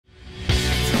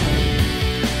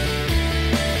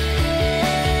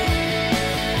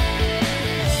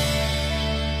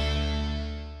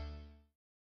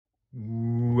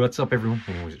What's up, everyone?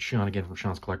 Anyways, it's Sean again from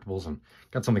Sean's Collectibles, and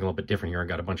got something a little bit different here. I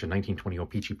got a bunch of 1920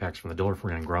 O-Pee-Chee packs from the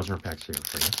 $1.49 Grosvenor packs here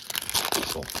for you.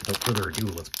 So, without further ado,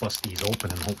 let's bust these open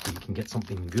and hopefully we can get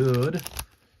something good.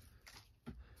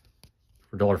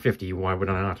 For $1.50, why would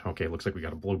I not? Okay, looks like we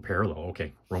got a blue pair, though.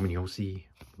 Okay, Roman Yossi,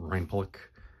 Ryan Pulock,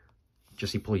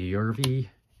 Jesse Pugliarvi,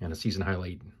 and a season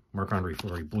highlight, Marc-Andre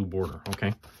Fleury, blue border.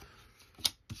 Okay.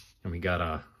 And we got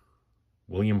a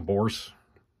William Borse,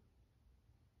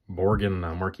 Borgen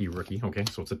marquee rookie. Okay,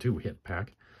 so it's a 2-hit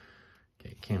pack.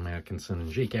 Okay, Cam Atkinson,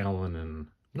 Jake Allen, and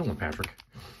Nolan Patrick.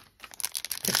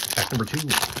 Okay, pack number 2.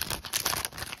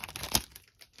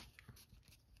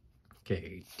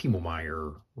 Okay, Timo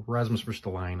Meier, Rasmus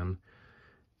Ristolainen,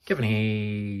 Kevin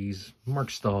Hayes, Mark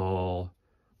Stahl,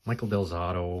 Michael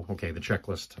Delzato. Okay, the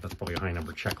checklist. That's probably a high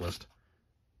number checklist.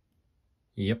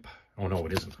 Yep. Oh, no,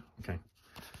 it isn't. Okay.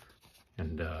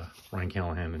 And Ryan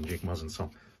Callahan and Jake Muzzin. So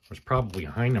there's probably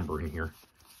a high number in here.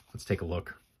 Let's take a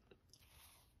look.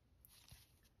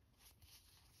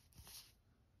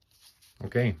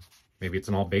 Okay, maybe it's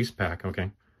an all base pack.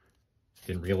 Okay,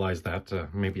 didn't realize that.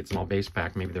 Maybe it's an all base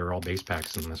pack. Maybe they're all base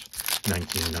packs in this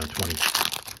 1920.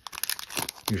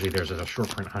 Usually there's a short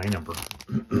print high number.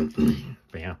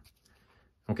 But yeah.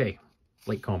 Okay,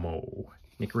 Blake Como,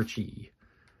 Nick Ritchie,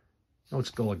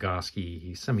 Alex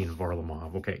Goligoski, Semyon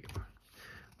Varlamov. Okay,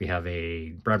 we have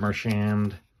a Brad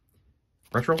Marchand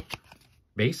retro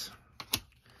base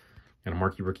and a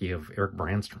marquee rookie of Eric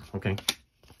Brandstrom. Okay,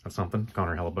 that's something.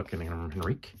 Connor Hellebuck and Aaron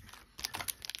Henrique.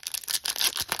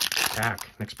 Pack,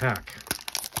 next pack.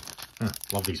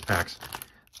 Love these packs.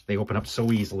 They open up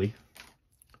so easily.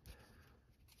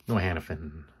 Noah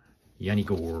Hannafin, Yanni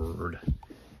Gourde,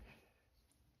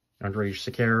 Andrej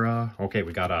Sekera. Okay,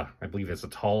 we got a, I believe it's a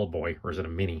tall boy, or is it a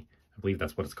mini? I believe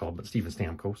that's what it's called, but Steven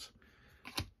Stamkos.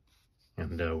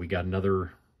 And we got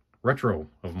another retro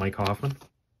of Mike Hoffman.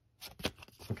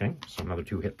 Okay, so another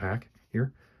 2-hit pack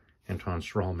here. Anton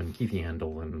Strawman, Keith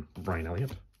Yandel, and Brian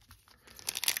Elliott.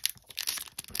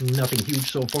 Nothing huge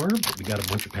so far, but we got a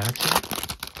bunch of packs here.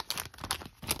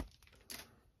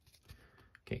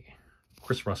 Okay,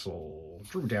 Chris Russell,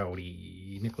 Drew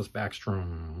Doughty, Nicholas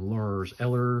Backstrom, Lars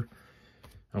Eller.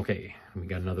 Okay, we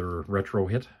got another retro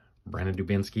hit, Brandon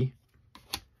Dubinsky,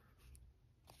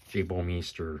 Jay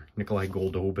Bouwmeester, Nikolai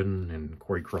Goldobin, and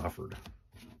Corey Crawford.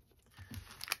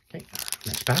 Okay,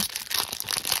 next pack.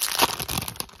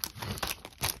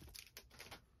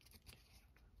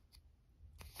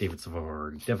 David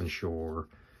Savard, Devon Shore,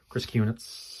 Chris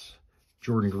Kunitz,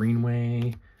 Jordan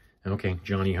Greenway, and okay,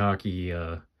 Johnny Hockey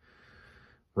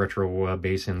retro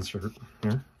base insert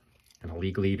here, and a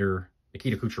league leader,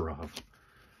 Nikita Kucherov.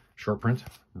 Short print,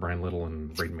 Brian Little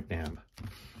and Braden McNabb.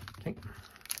 Okay.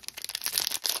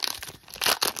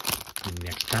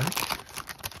 Next pack.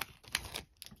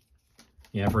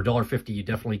 Yeah, for $1.50, you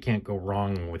definitely can't go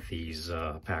wrong with these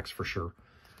packs for sure.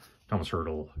 Thomas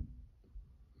Hertl,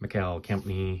 Mikhail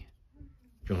Kempny,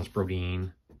 Jonas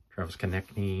Brodin, Travis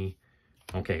Konechny.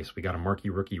 Okay, so we got a marquee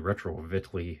rookie retro of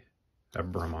Vitaly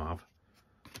Abramov.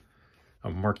 A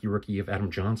marquee rookie of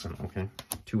Adam Johnson. Okay,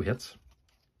 2 hits.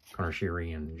 Connor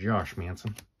Sheary and Josh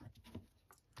Manson.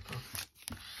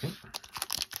 Okay.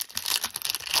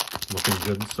 Looking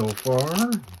good so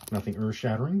far. Nothing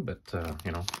earth-shattering, but,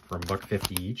 you know, for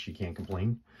 $1.50 each, you can't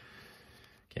complain.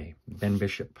 Okay, Ben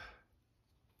Bishop,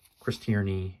 Chris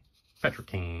Tierney, Patrick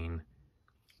Kane,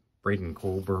 Braden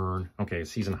Coburn. Okay,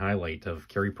 season highlight of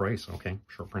Carey Price. Okay,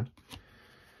 short print.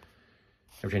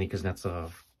 Evgeny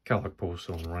Kuznetsov, Cal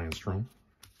Poso, and Ryan Strome.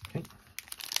 Okay.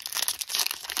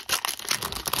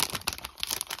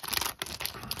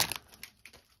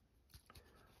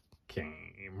 Okay,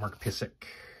 Mark Pissick,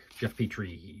 Jeff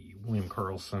Petrie, William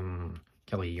Karlsson,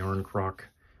 Kelly Yarncroc.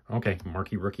 Okay,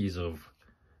 marquee rookies of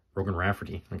Rogan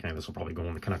Rafferty. Okay, this will probably go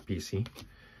on the Canuck PC.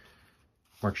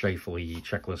 Mark Scheifele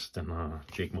checklist and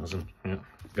Jake Muzzin. Yeah,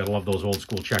 gotta love those old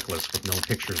school checklists with no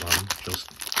pictures on them,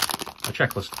 just a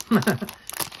checklist.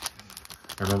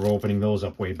 I remember opening those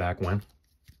up way back when.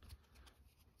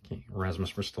 Okay,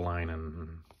 Rasmus Ristolainen and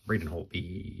Braden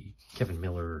Holtby, Kevin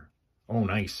Miller. Oh,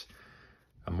 nice.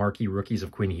 A marquee rookies of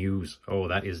Quinn Hughes. Oh,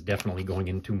 that is definitely going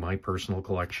into my personal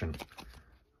collection.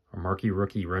 A marquee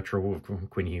rookie retro of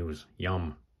Quinn Hughes.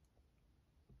 Yum.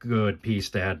 Good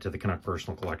piece to add to the Canuck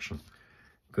personal collection.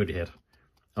 Good hit.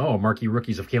 Oh, marquee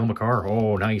rookies of Cale Makar.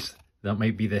 Oh, nice. That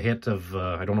might be the hit of,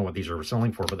 I don't know what these are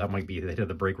selling for, but that might be the hit of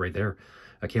the break right there.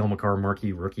 A Cale Makar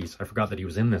marquee rookies. I forgot that he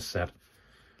was in this set.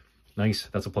 Nice.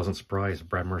 That's a pleasant surprise.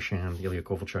 Brad Marchand, Ilya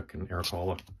Kovalchuk, and Eric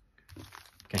Holla.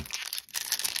 Okay.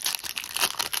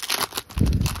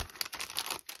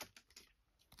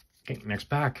 Okay, next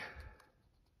pack.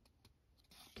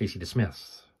 Casey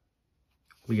DeSmith,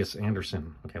 Elias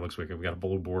Anderson. Okay, looks like we got a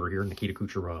blue border here. Nikita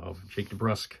Kucherov, Jake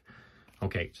DeBrusk.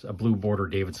 Okay, a blue border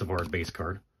David Savard base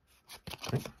card.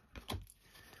 Okay.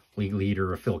 League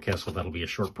leader Phil Kessel, that'll be a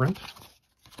short print.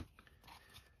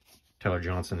 Tyler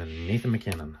Johnson and Nathan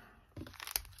McKinnon.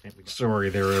 Okay, sorry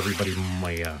there, everybody.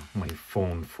 My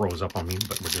phone froze up on me,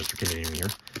 but we're just continuing here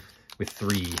with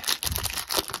 3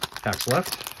 packs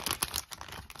left.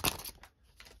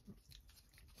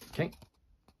 Okay.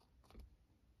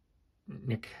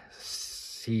 Nick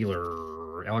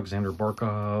Sealer, Alexander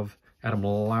Barkov, Adam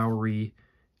Lowry,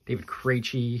 David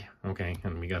Krejci. Okay,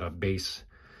 and we got a base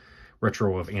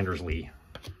retro of Anders Lee.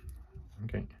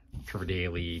 Okay, Trevor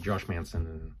Daley, Josh Manson,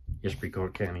 and Jesperi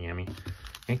Kotkaniemi.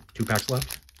 Okay, 2 packs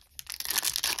left.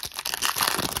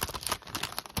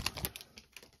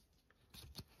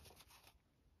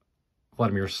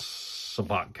 Vladimir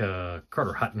Sobotka,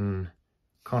 Carter Hutton,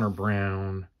 Connor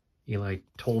Brown, Eli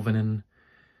Tolvanen.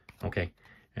 Okay,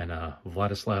 and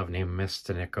Vladislav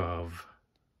Namestnikov,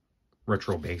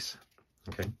 retro base.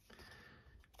 Okay,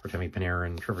 Artemi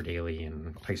Panarin, Trevor Daley,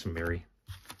 and Tyson Berry.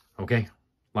 Okay,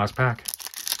 last pack.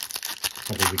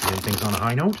 Hopefully we can end things on a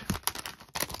high note.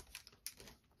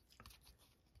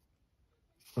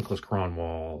 Nicholas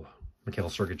Kronwall, Mikhail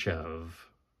Sergachev,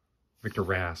 Victor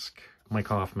Rask, Mike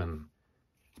Hoffman.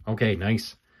 Okay,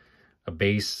 nice. A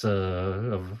base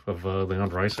of Leon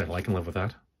Draisaitl. I can live with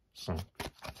that. So,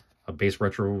 a base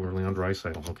retro or Leon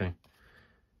Draisaitl. Okay.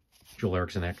 Joel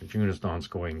Eriksson, Jonas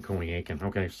Donskoy, and Coney Aiken.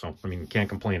 Okay, so, I mean, can't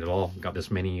complain at all. Got this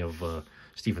many of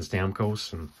Steven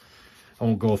Stamkos, and I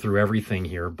won't go through everything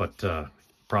here, but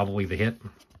probably the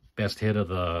best hit of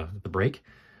the break.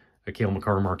 A Cale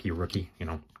Makar marquee rookie, you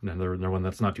know, another one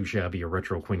that's not too shabby. A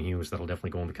retro Quinn Hughes, that'll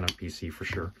definitely go in the Canuck PC for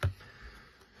sure.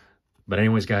 But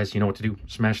anyways, guys, you know what to do.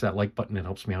 Smash that like button. It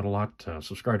helps me out a lot.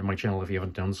 Subscribe to my channel if you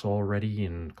haven't done so already,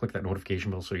 and click that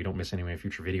notification bell so you don't miss any of my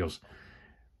future videos.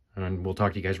 And we'll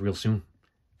talk to you guys real soon.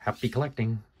 Happy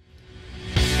collecting.